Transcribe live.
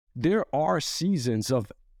there are seasons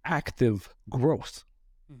of active growth.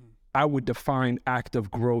 I would define active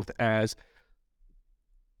growth as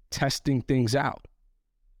testing things out,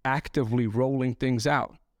 actively rolling things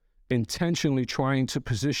out, intentionally trying to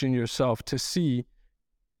position yourself to see,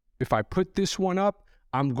 if I put this one up,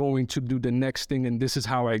 I'm going to do the next thing, and this is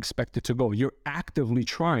how I expect it to go. You're actively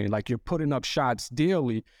trying, like you're putting up shots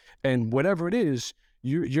daily, and whatever it is,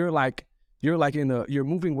 you're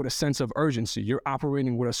moving with a sense of urgency. You're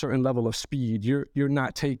operating with a certain level of speed. You're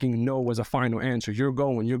not taking no as a final answer. You're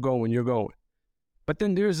going. But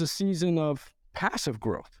then there's a season of passive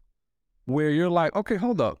growth where you're like, okay,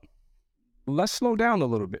 hold up. Let's slow down a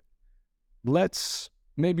little bit. Let's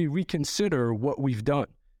maybe reconsider what we've done.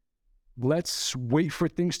 Let's wait for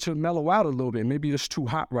things to mellow out a little bit. Maybe it's too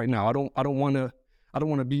hot right now. I don't want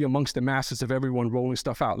to be amongst the masses of everyone rolling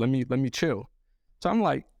stuff out. Let me chill. So I'm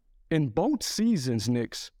like, in both seasons,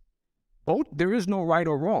 Knicks, there is no right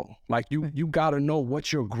or wrong. Like you got to know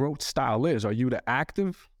what your growth style is. Are you the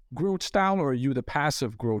active growth style, or are you the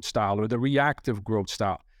passive growth style, or the reactive growth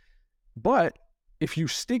style? But if you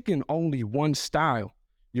stick in only one style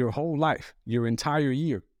your whole life, your entire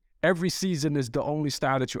year, every season is the only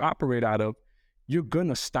style that you operate out of, you're going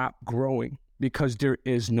to stop growing because there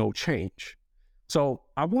is no change. So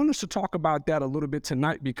I want us to talk about that a little bit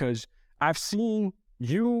tonight, because I've seen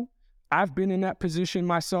I've been in that position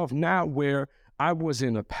myself now where I was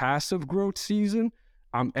in a passive growth season.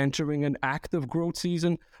 I'm entering an active growth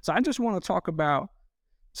season. So I just want to talk about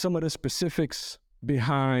some of the specifics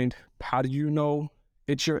behind how do you know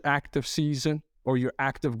it's your active season or your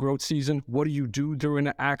active growth season. What do you do during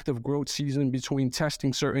the active growth season between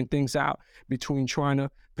testing certain things out, between trying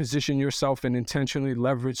to position yourself and intentionally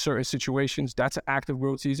leverage certain situations? That's an active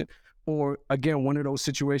growth season. Or again, one of those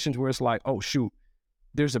situations where it's like, oh shoot,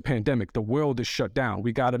 there's a pandemic. The world is shut down.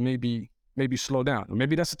 We got to maybe slow down. Or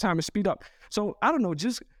maybe that's the time to speed up. So I don't know,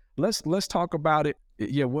 just let's talk about it.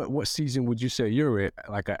 Yeah, what season would you say you're in?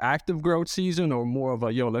 Like an active growth season, or more of a,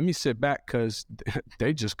 let me sit back because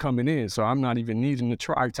they just coming in, so I'm not even needing to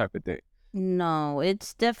try type of thing? No,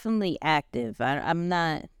 it's definitely active. I'm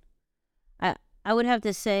not, I would have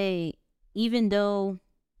to say, even though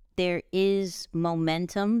there is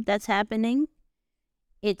momentum that's happening,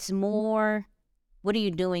 it's more, what are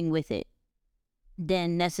you doing with it,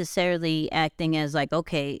 than necessarily acting as like,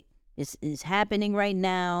 okay, it's happening right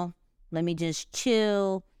now. Let me just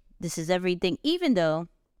chill. This is everything. Even though,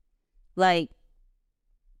 like,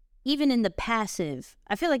 even in the passive,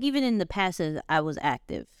 I feel like even in the passive, I was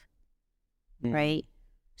active, right?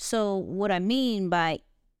 So what I mean by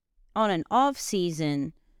on an off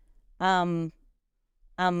season, I'm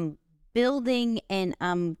building and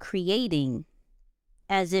I'm creating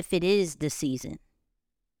as if it is the season,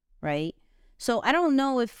 right? So I don't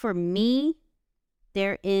know if for me,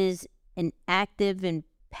 there is an active and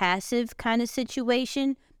passive kind of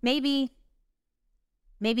situation. Maybe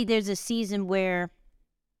there's a season where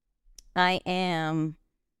I am,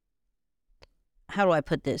 how do I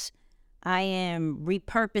put this? I am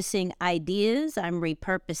repurposing ideas. I'm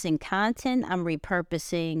repurposing content. I'm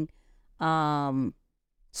repurposing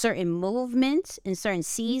certain movements in certain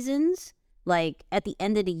seasons. Like at the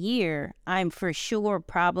end of the year, I'm for sure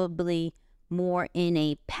probably more in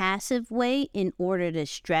a passive way in order to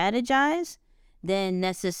strategize than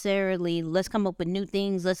necessarily let's come up with new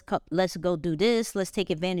things. Let's go do this. Let's take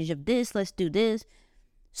advantage of this. Let's do this.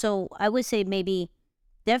 So I would say maybe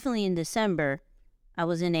definitely in December, I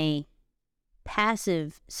was in a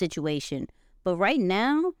passive situation. But right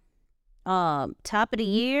now, top of the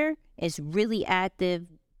year is really active.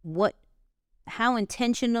 How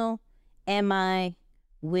intentional am I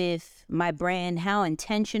with my brand? How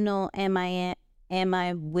intentional am I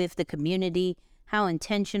with the community? How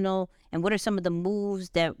intentional, and what are some of the moves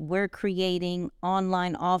that we're creating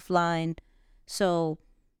online, offline? So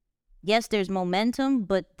yes, there's momentum,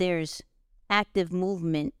 but there's active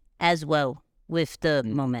movement as well with the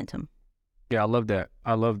momentum. Yeah, I love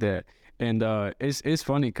that. And it's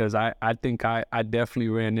funny because I think I definitely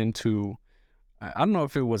ran into, I don't know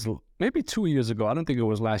if it was maybe 2 years ago. I don't think it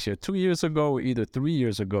was last year. 2 years ago, or either 3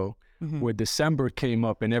 years ago, where December came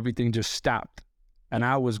up and everything just stopped. And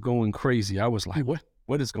I was going crazy. I was like,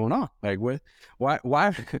 what is going on? Like,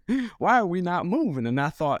 why are we not moving? And I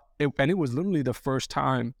thought, and it was literally the first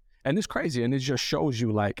time, and it's crazy. And it just shows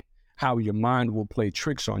you like how your mind will play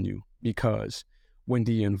tricks on you, because when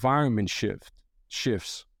the environment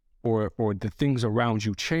shifts or the things around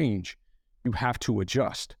you change, you have to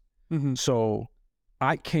adjust. So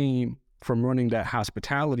I came from running that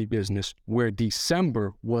hospitality business where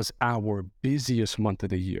December was our busiest month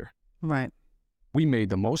of the year. Right. We made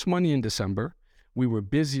the most money in December. we were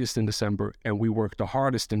busiest in December and we worked the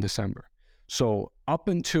hardest in December. So up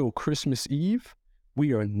until Christmas Eve,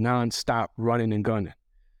 we are nonstop running and gunning.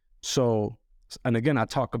 So, and again, I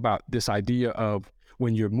talk about this idea of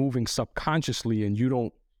when you're moving subconsciously and you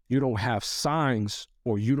don't have signs,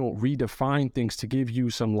 or you don't redefine things to give you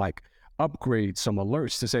some like upgrades, some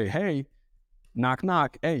alerts to say, hey, knock,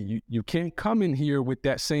 knock. Hey, you can't come in here with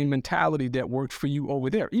that same mentality that worked for you over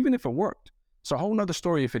there, even if it worked. It's a whole nother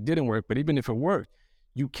story if it didn't work, but even if it worked,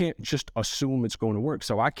 you can't just assume it's going to work.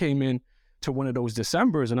 So I came in to one of those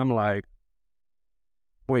Decembers and I'm like,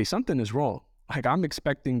 wait, something is wrong. Like, I'm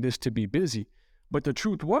expecting this to be busy. But the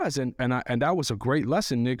truth was, and that was a great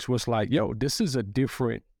lesson, Nix, was like, yo, this is a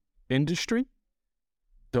different industry.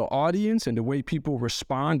 The audience and the way people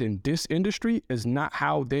respond in this industry is not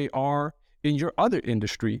how they are in your other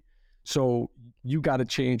industry. So you got to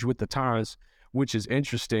change with the times, which is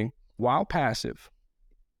interesting. While passive,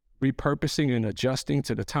 repurposing and adjusting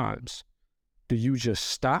to the times, do you just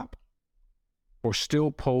stop or still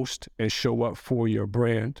post and show up for your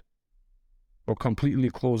brand, or completely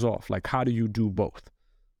close off? Like, how do you do both?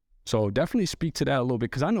 So definitely speak to that a little bit,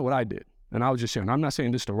 because I know what I did. And I was just saying, I'm not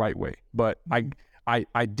saying this the right way, but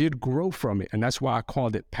I did grow from it. And that's why I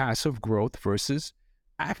called it passive growth versus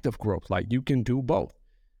active growth. Like, you can do both.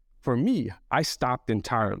 For me, I stopped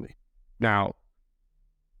entirely. Now,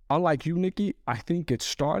 unlike you, Nikki, I think it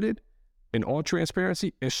started, in all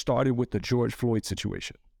transparency, it started with the George Floyd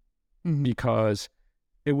situation. Mm-hmm. Because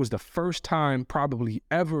it was the first time probably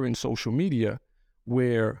ever in social media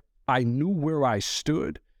where I knew where I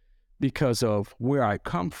stood because of where I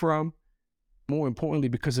come from, more importantly,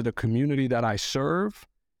 because of the community that I serve.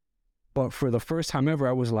 But for the first time ever,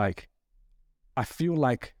 I was like, I feel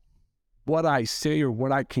like what I say or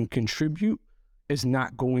what I can contribute is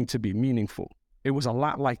not going to be meaningful. It was a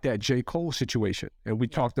lot like that J. Cole situation. And we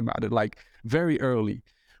talked about it like very early,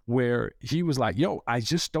 where he was like, yo, I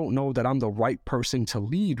just don't know that I'm the right person to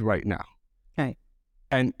lead right now. Right.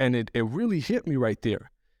 And it really hit me right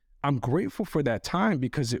there. I'm grateful for that time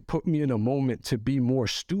because it put me in a moment to be more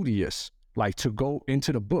studious, like to go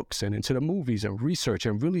into the books and into the movies and research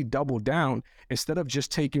and really double down instead of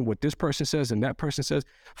just taking what this person says and that person says,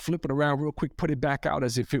 flip it around real quick, put it back out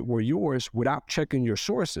as if it were yours without checking your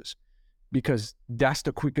sources, because that's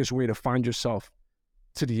the quickest way to find yourself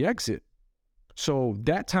to the exit. So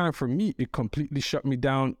that time for me, it completely shut me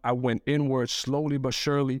down. I went inward slowly but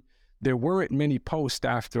surely. There weren't many posts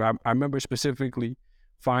after. I remember specifically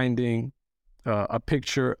finding a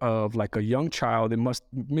picture of like a young child.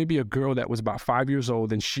 Maybe a girl that was about 5 years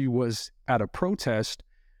old, and she was at a protest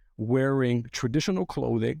wearing traditional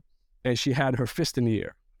clothing, and she had her fist in the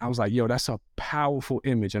air. I was like, yo, that's a powerful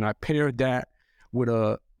image. And I paired that with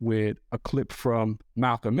a clip from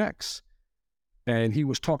Malcolm X. And he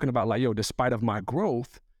was talking about like, yo, despite of my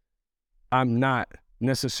growth, I'm not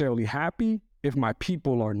necessarily happy if my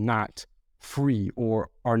people are not free or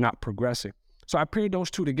are not progressing. So I paired those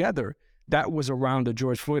two together. That was around the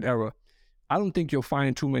George Floyd era. I don't think you'll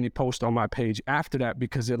find too many posts on my page after that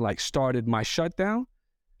because it like started my shutdown,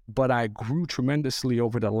 but I grew tremendously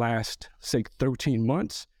over the last, say, 13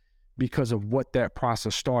 months because of what that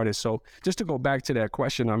process started. So just to go back to that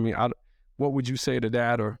question, I mean, what would you say to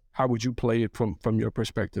that, or how would you play it from your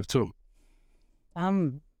perspective too?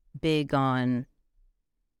 I'm big on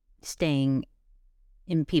staying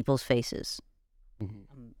in people's faces.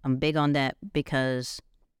 Mm-hmm. I'm big on that because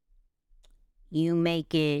you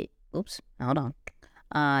make it,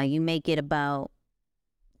 you make it about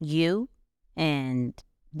you, and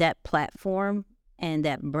that platform and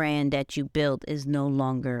that brand that you built is no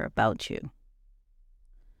longer about you.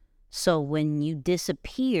 So when you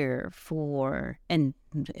disappear and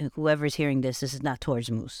whoever's hearing this is not towards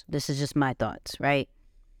Moose. This is just my thoughts, right?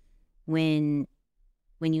 When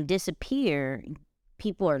you disappear,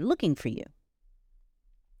 people are looking for you.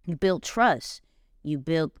 You build trust, you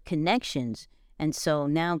build connections. And so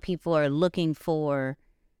now people are looking for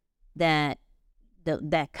that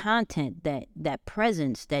content, that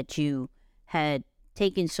presence that you had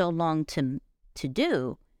taken so long to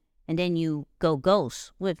do. And then you go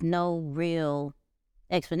ghost with no real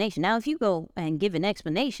explanation. Now, if you go and give an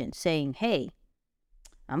explanation saying, hey,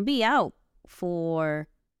 I'm be out for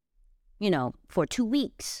 2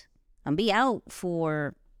 weeks. I'm be out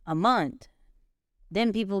for a month.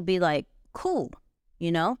 Then people be like, cool,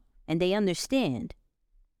 and they understand.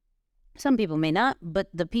 Some people may not, but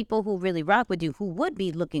the people who really rock with you, who would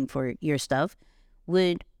be looking for your stuff,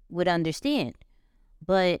 would understand.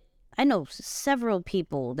 But I know several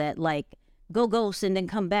people that like go ghost and then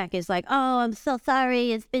come back. It's like, oh, I'm so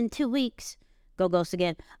sorry. It's been 2 weeks. Go ghost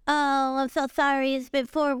again. Oh, I'm so sorry. It's been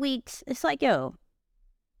 4 weeks. It's like, yo,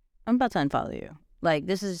 I'm about to unfollow you. Like,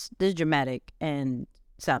 this is dramatic, and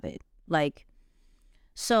stop it. Like,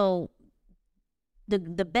 so the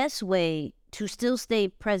best way to still stay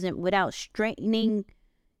present without straightening,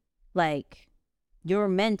 like, your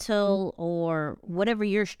mental or whatever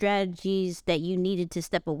your strategies that you needed to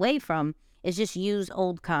step away from is just use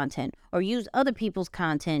old content or use other people's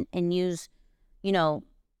content and use, you know,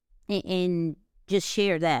 and just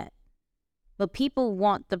share that. But people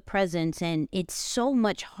want the presence, and it's so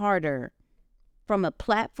much harder from a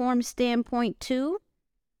platform standpoint too.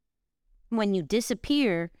 When you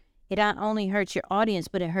disappear, it not only hurts your audience,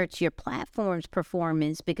 but it hurts your platform's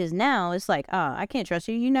performance, because now it's like, I can't trust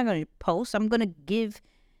you. You're not going to post. I'm going to give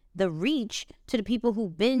the reach to the people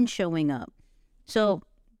who've been showing up. So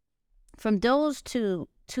from those two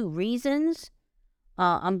reasons,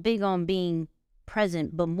 I'm big on being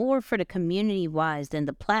present, but more for the community wise than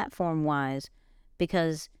the platform wise,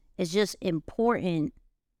 because it's just important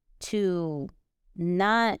to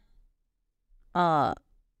not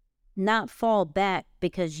fall back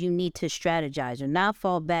because you need to strategize, or not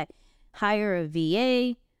fall back. Hire a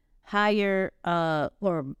VA,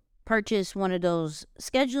 or purchase one of those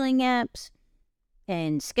scheduling apps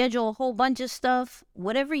and schedule a whole bunch of stuff,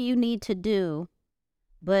 whatever you need to do.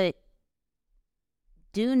 But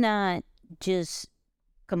do not just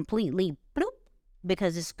completely bloop,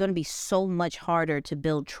 because it's going to be so much harder to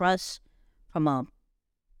build trust from a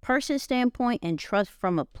person standpoint and trust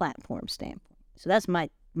from a platform standpoint. So that's my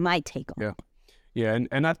take on it. Yeah,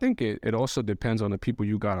 and I think it also depends on the people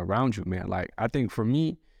you got around you, man. Like, I think for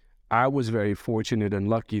me, I was very fortunate and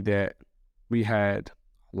lucky that we had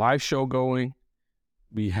a live show going.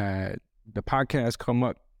 We had the podcast come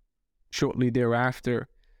up shortly thereafter.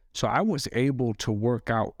 So I was able to work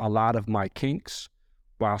out a lot of my kinks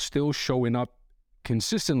while still showing up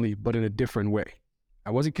consistently, but in a different way.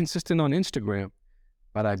 I wasn't consistent on Instagram,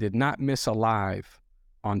 but I did not miss a live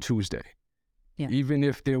on Tuesday. Yeah. Even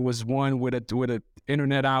if there was one with a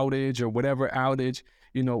internet outage or whatever outage,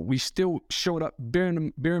 you know, we still showed up bare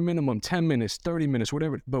minimum 10 minutes, 30 minutes,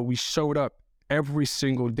 whatever. But we showed up every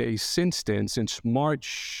single day since then, since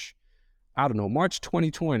March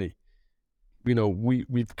 2020. You know,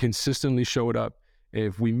 we've consistently showed up.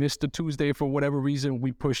 If we missed a Tuesday for whatever reason,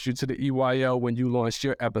 we pushed you to the EYL when you launched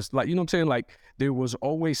your episode. Like, you know what I'm saying? Like, there was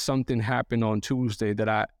always something happen on Tuesday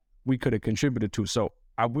that we could have contributed to. So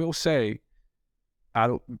I will say,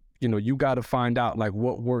 you got to find out like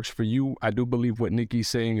what works for you. I do believe what Nikki's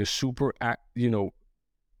saying is super,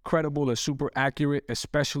 credible and super accurate,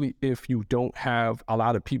 especially if you don't have a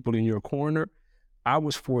lot of people in your corner. I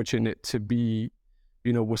was fortunate to be,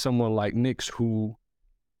 with someone like Nix, who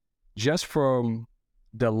just from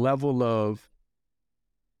the level of,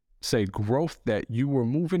 say, growth that you were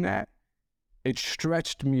moving at, it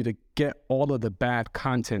stretched me to get all of the bad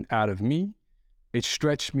content out of me. It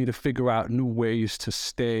stretched me to figure out new ways to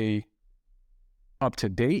stay up to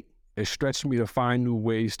date. It stretched me to find new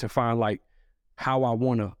ways to find like how I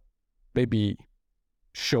want to maybe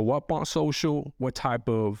show up on social, what's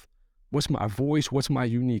my voice, what's my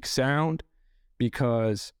unique sound,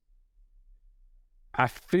 because I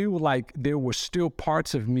feel like there were still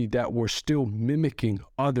parts of me that were still mimicking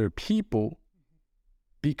other people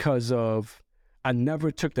because of I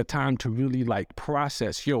never took the time to really like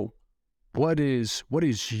process, what is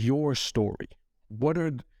your story? What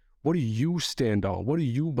do you stand on? What do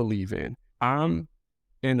you believe in? I'm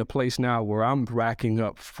in a place now where I'm racking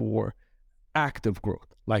up for active growth.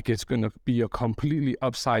 Like it's going to be a completely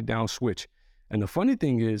upside down switch. And the funny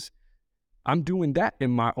thing is, I'm doing that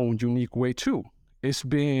in my own unique way too. It's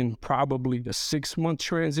been probably a 6-month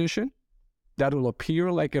transition that'll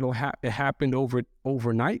appear like it happened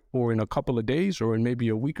overnight or in a couple of days or in maybe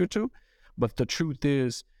a week or two. But the truth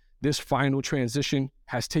is, this final transition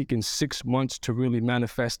has taken 6 months to really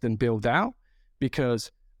manifest and build out,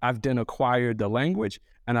 because I've then acquired the language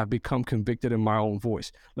and I've become convicted in my own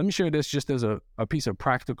voice. Let me share this just as a piece of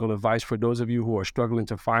practical advice for those of you who are struggling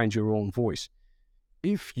to find your own voice.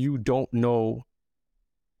 If you don't know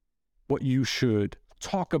what you should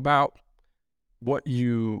talk about, what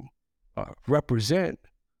you represent,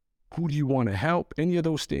 who do you want to help, any of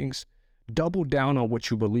those things, double down on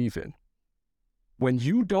what you believe in. When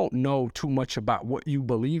you don't know too much about what you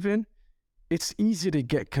believe in, it's easy to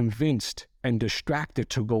get convinced and distracted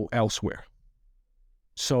to go elsewhere.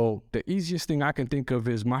 So the easiest thing I can think of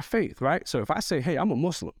is my faith, right? So if I say, hey, I'm a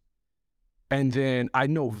Muslim, and then I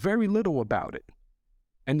know very little about it,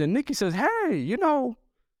 and then Nikki says, hey,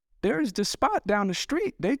 there's this spot down the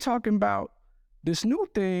street, they talking about this new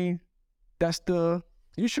thing,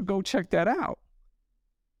 you should go check that out.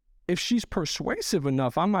 if she's persuasive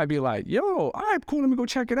enough, I might be like, yo, all right, cool, let me go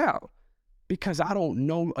check it out. Because I don't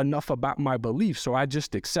know enough about my beliefs, so I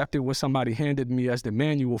just accepted what somebody handed me as the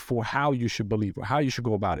manual for how you should believe or how you should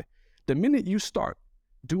go about it. The minute you start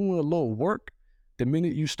doing a little work, the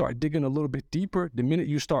minute you start digging a little bit deeper, the minute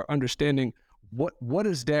you start understanding what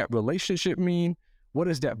does that relationship mean, what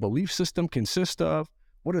does that belief system consist of,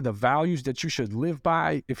 what are the values that you should live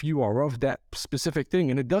by if you are of that specific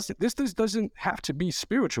thing. And this doesn't have to be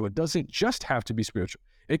spiritual. It doesn't just have to be spiritual.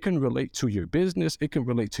 It can relate to your business. It can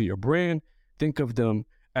relate to your brand. Think of them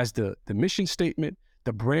as the mission statement,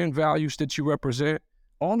 the brand values that you represent,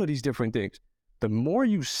 all of these different things. The more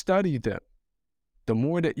you study them, the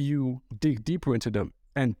more that you dig deeper into them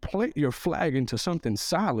and plant your flag into something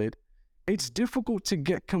solid, it's difficult to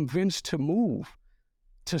get convinced to move,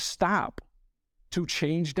 to stop, to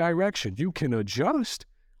change direction. You can adjust,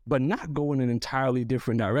 but not go in an entirely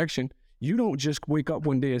different direction. You don't just wake up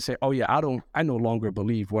one day and say, oh yeah, I no longer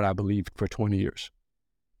believe what I believed for 20 years.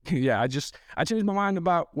 Yeah, I changed my mind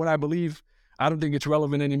about what I believe. I don't think it's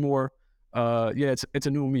relevant anymore. It's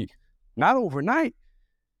a new me. Not overnight.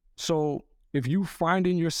 So if you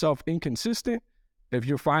finding yourself inconsistent, if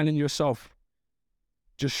you're finding yourself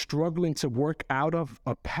just struggling to work out of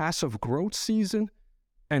a passive growth season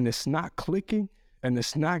and it's not clicking and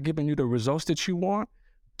it's not giving you the results that you want,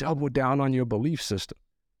 double down on your belief system.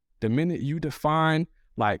 The minute you define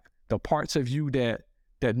like the parts of you that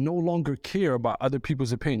no longer care about other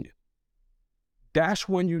people's opinion, that's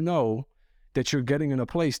when you know that you're getting in a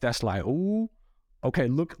place that's like, ooh, okay,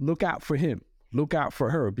 look out for him, look out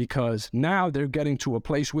for her, because now they're getting to a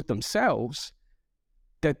place with themselves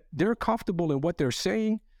that they're comfortable in what they're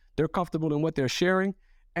saying, they're comfortable in what they're sharing,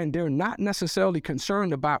 and they're not necessarily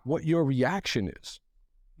concerned about what your reaction is.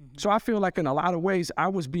 Mm-hmm. So I feel like in a lot of ways, I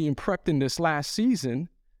was being prepped in this last season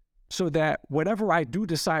so that whatever I do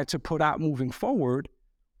decide to put out moving forward,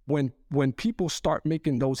 when people start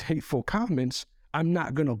making those hateful comments, I'm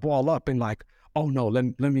not gonna ball up and like, oh no, let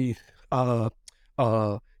me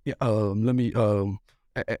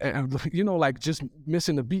like just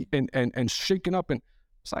missing the beat and shaking up, and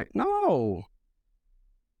it's like, no.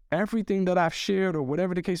 Everything that I've shared or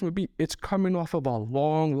whatever the case may be, it's coming off of a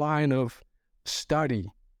long line of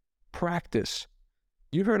study, practice.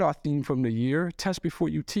 You heard our theme from the year, test before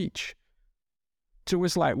you teach. So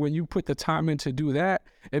it's like when you put the time in to do that,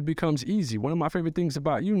 it becomes easy. One of my favorite things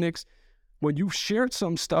about you, Nix, when you shared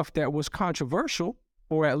some stuff that was controversial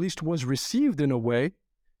or at least was received in a way,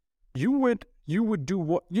 you would do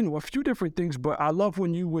what, a few different things, but I love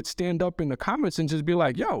when you would stand up in the comments and just be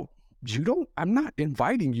like, yo, I'm not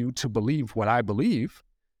inviting you to believe what I believe,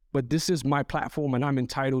 but this is my platform and I'm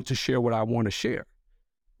entitled to share what I want to share.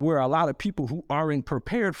 Where a lot of people who aren't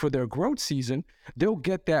prepared for their growth season, they'll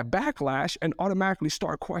get that backlash and automatically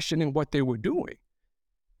start questioning what they were doing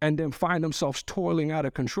and then find themselves toiling out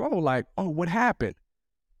of control like, oh, what happened?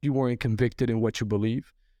 You weren't convicted in what you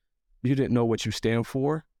believe. You didn't know what you stand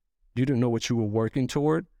for. You didn't know what you were working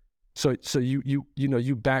toward. So you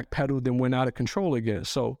backpedaled and went out of control again.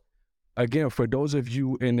 So again, for those of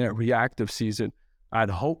you in that reactive season, I'd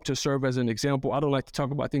hope to serve as an example. I don't like to talk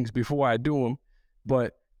about things before I do them,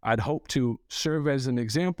 but I'd hope to serve as an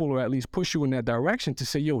example or at least push you in that direction to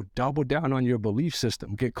say, yo, double down on your belief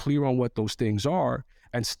system, get clear on what those things are,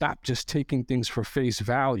 and stop just taking things for face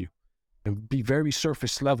value and be very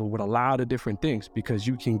surface level with a lot of different things, because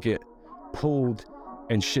you can get pulled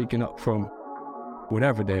and shaken up from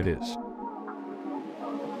whatever that is.